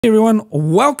Hey everyone,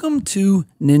 welcome to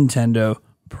Nintendo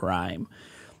Prime.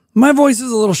 My voice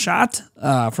is a little shot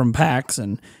from PAX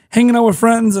and hanging out with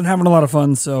friends and having a lot of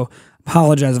fun, so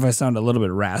apologize if I sound a little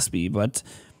bit raspy, but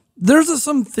there's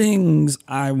some things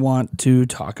I want to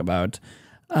talk about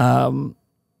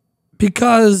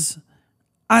because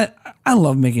I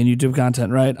love making YouTube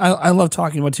content, right? I love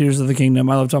talking about Tears of the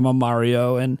Kingdom. I love talking about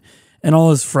Mario and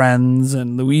all his friends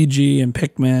and Luigi and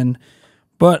Pikmin,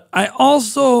 but I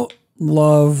also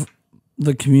love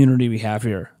the community we have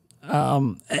here.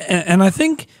 And I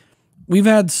think we've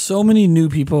had so many new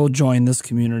people join this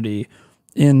community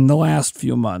in the last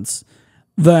few months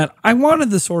that I wanted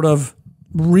to sort of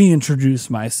reintroduce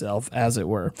myself, as it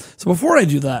were. So before I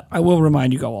do that, I will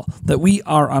remind you all that we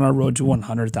are on our road to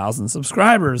 100,000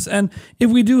 subscribers. And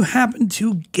if we do happen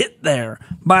to get there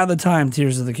by the time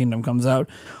Tears of the Kingdom comes out,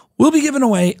 we'll be giving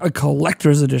away a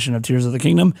collector's edition of Tears of the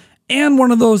Kingdom and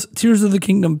one of those Tears of the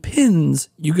Kingdom pins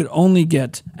you could only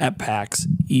get at PAX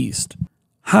East.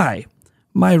 Hi,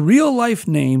 my real life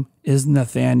name is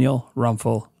Nathaniel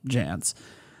Rumpel Jantz.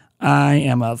 I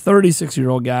am a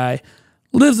 36-year-old guy,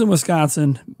 lives in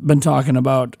Wisconsin, been talking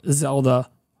about Zelda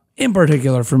in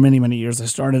particular for many, many years. I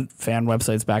started fan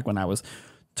websites back when I was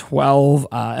 12,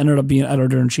 ended up being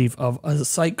editor-in-chief of a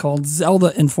site called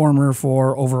Zelda Informer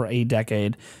for over a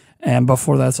decade. And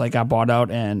before that site got bought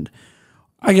out and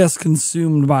I guess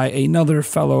consumed by another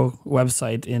fellow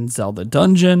website in Zelda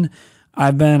Dungeon.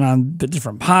 I've been on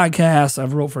different podcasts.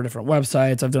 I've wrote for different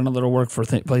websites. I've done a little work for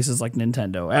places like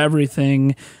Nintendo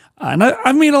Everything. And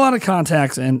I've made a lot of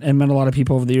contacts and met a lot of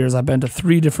people over the years. I've been to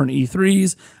 3 different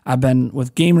E3s. I've been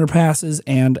with gamer passes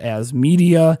and as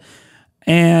media.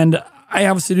 And I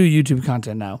obviously do YouTube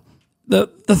content now. The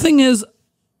thing is,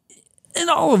 in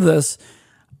all of this,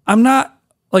 I'm not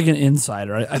like an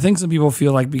insider. I think some people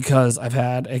feel like because I've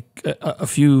had a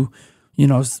few,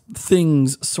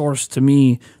 things sourced to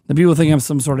me, that people think I'm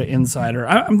some sort of insider.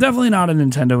 I'm definitely not a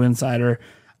Nintendo insider.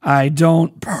 I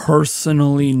don't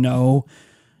personally know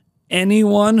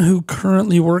anyone who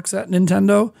currently works at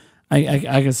Nintendo. I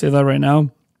can say that right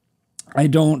now. I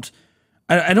don't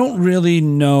really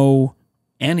know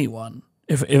anyone,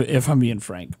 if I'm being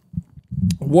frank.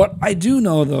 What I do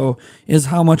know, though, is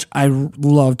how much I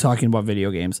love talking about video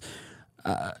games.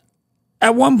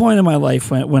 At one point in my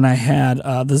life, when I had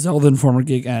the Zelda Informer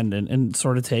gig end and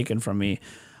sort of taken from me,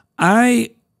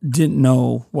 I didn't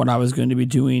know what I was going to be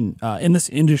doing in this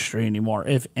industry anymore,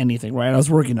 if anything, right? I was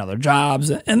working other jobs,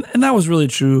 and that was really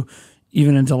true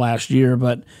even into last year.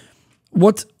 But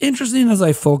what's interesting as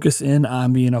I focus in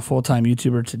on being a full-time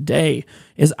YouTuber today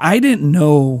is I didn't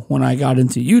know when I got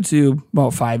into YouTube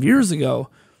about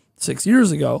 6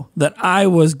 years ago, that I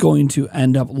was going to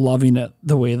end up loving it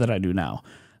the way that I do now.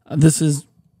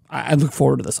 I look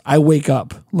forward to this. I wake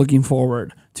up looking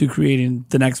forward to creating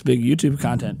the next big YouTube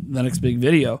content, the next big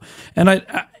video. And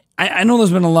I know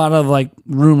there's been a lot of like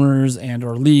rumors and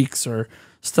or leaks or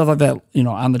stuff like that,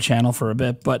 on the channel for a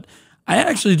bit, but I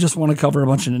actually just want to cover a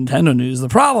bunch of Nintendo news. The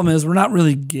problem is we're not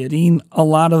really getting a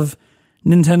lot of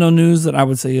Nintendo news that I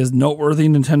would say is noteworthy.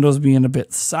 Nintendo's being a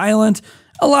bit silent.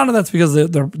 A lot of that's because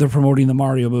they're promoting the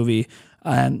Mario movie.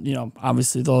 And,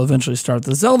 obviously they'll eventually start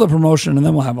the Zelda promotion, and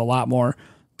then we'll have a lot more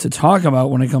to talk about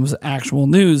when it comes to actual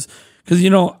news. Because,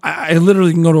 I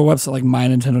literally can go to a website like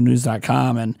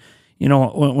mynintendonews.com and,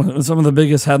 when some of the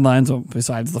biggest headlines,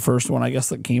 besides the first one, I guess,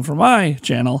 that came from my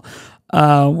channel,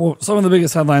 some of the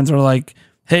biggest headlines are like,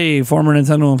 hey, former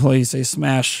Nintendo employees say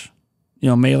Smash,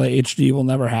 Melee HD will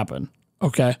never happen.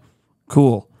 Okay,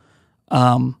 cool.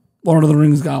 Lord of the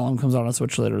Rings Gollum comes out on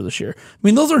Switch later this year. I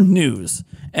mean, those are news.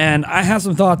 And I have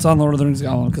some thoughts on Lord of the Rings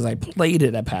Gollum because I played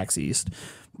it at PAX East.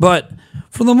 But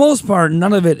for the most part,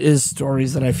 none of it is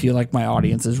stories that I feel like my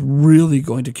audience is really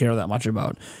going to care that much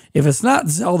about. If it's not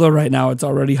Zelda right now, it's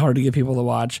already hard to get people to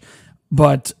watch.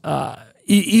 But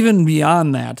even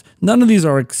beyond that, none of these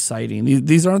are exciting.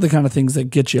 These aren't the kind of things that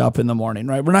get you up in the morning,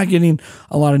 right? We're not getting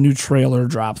a lot of new trailer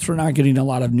drops. We're not getting a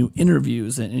lot of new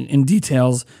interviews and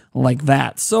details like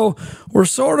that. So we're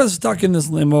sort of stuck in this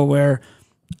limbo where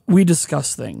we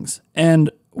discuss things.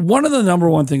 And one of the number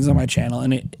one things on my channel,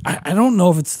 and I don't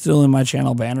know if it's still in my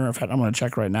channel banner. In fact, I'm going to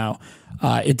check right now.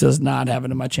 It does not have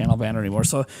it in my channel banner anymore.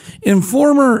 So in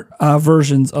former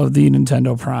versions of the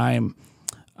Nintendo Prime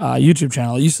YouTube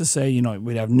channel, I used to say,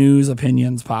 we'd have news,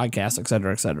 opinions, podcasts, et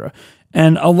cetera, et cetera.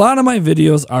 And a lot of my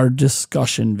videos are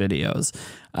discussion videos.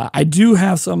 I do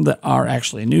have some that are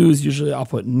actually news. Usually I'll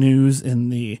put news in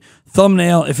the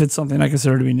thumbnail if it's something I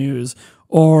consider to be news,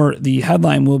 or the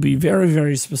headline will be very,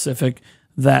 very specific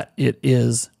that it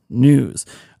is news.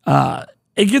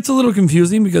 it gets a little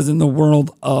confusing because in the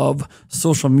world of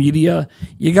social media,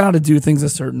 you got to do things a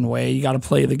certain way. You got to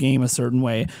play the game a certain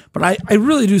way. But I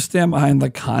really do stand behind the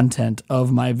content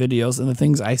of my videos and the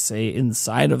things I say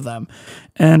inside of them.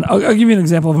 And I'll give you an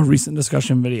example of a recent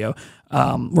discussion video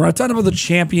where I talked about the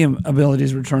champion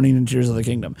abilities returning in Tears of the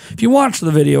Kingdom. If you watch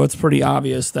the video, it's pretty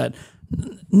obvious that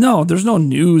no, there's no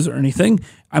news or anything.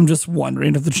 I'm just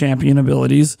wondering if the champion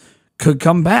abilities could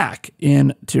come back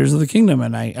in Tears of the Kingdom,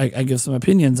 and I give some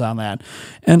opinions on that.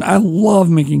 And I love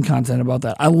making content about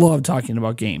that. I love talking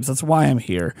about games. That's why I'm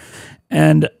here.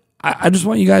 And I just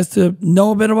want you guys to know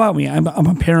a bit about me. I'm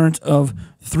a parent of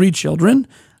 3 children.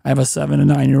 I have a 7 and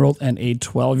 9-year-old and a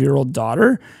 12-year-old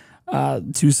daughter,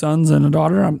 2 sons and a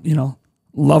daughter.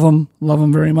 Love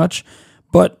them very much.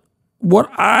 But what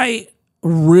I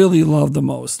really love the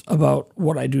most about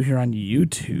what I do here on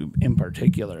YouTube in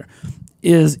particular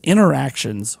is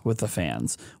interactions with the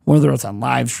fans, whether it's on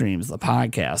live streams, the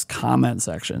podcast, comment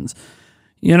sections.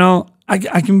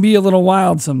 I can be a little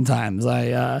wild sometimes.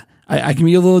 I can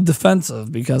be a little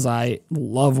defensive because I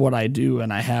love what I do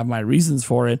and I have my reasons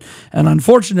for it. And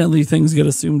unfortunately, things get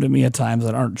assumed of me at times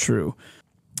that aren't true.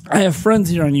 I have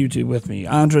friends here on YouTube with me,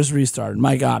 Andres Restart,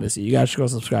 Mike Odyssey. You guys should go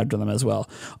subscribe to them as well.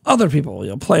 Other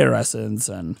people, Player Essence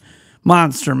and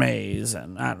Monster Maze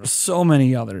and so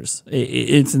many others.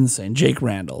 It's insane. Jake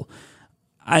Randall.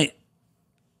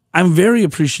 I'm very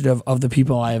appreciative of the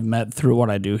people I have met through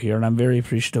what I do here, and I'm very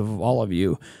appreciative of all of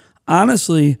you.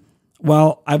 Honestly,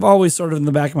 well, I've always sort of in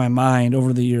the back of my mind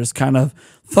over the years kind of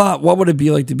thought, what would it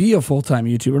be like to be a full-time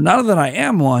YouTuber? Now that I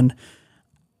am one,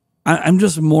 I'm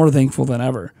just more thankful than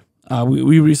ever.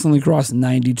 We recently crossed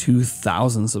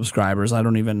 92,000 subscribers. I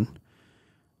don't even...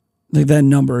 that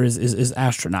number is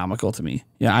astronomical to me.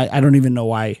 Yeah, I don't even know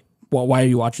why are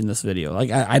you watching this video? Like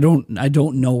I don't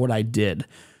know what I did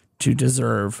to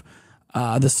deserve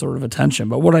this sort of attention.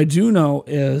 But what I do know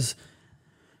is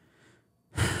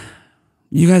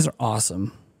you guys are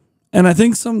awesome. And I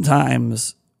think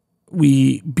sometimes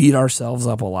we beat ourselves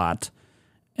up a lot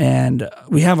and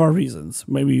we have our reasons.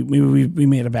 Maybe we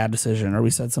made a bad decision or we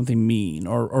said something mean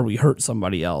or we hurt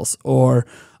somebody else or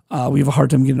we have a hard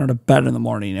time getting out of bed in the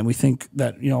morning, and we think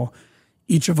that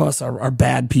each of us are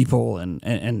bad people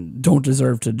and don't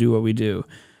deserve to do what we do.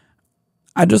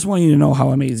 I just want you to know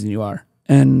how amazing you are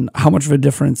and how much of a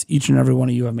difference each and every one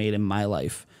of you have made in my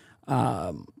life.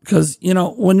 Because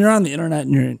when you're on the internet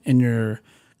and you're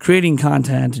creating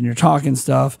content and you're talking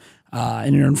stuff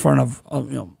and you're in front of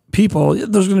people,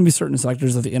 there's going to be certain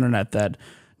sectors of the internet that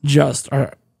just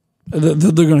are. They're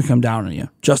going to come down on you.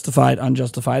 Justified,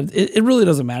 unjustified. It really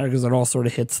doesn't matter because it all sort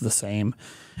of hits the same.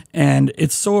 And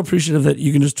it's so appreciative that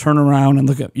you can just turn around and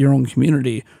look at your own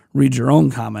community, read your own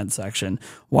comment section,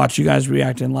 watch you guys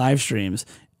react in live streams,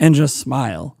 and just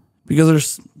smile. Because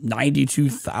there's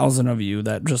 92,000 of you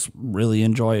that just really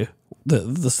enjoy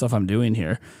the stuff I'm doing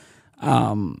here.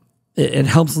 It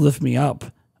helps lift me up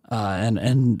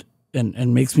and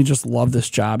makes me just love this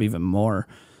job even more.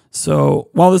 So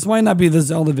while this might not be the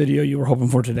Zelda video you were hoping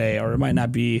for today, or it might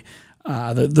not be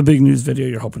the big news video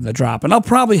you're hoping to drop, and I'll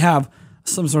probably have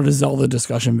some sort of Zelda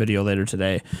discussion video later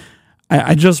today,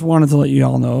 I just wanted to let you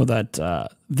all know that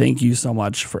thank you so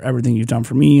much for everything you've done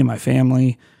for me and my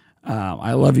family.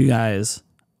 I love you guys,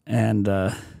 and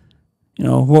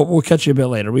we'll catch you a bit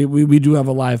later. We do have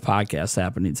a live podcast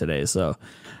happening today, so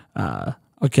I'll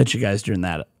catch you guys during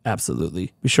that.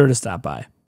 Absolutely. Be sure to stop by.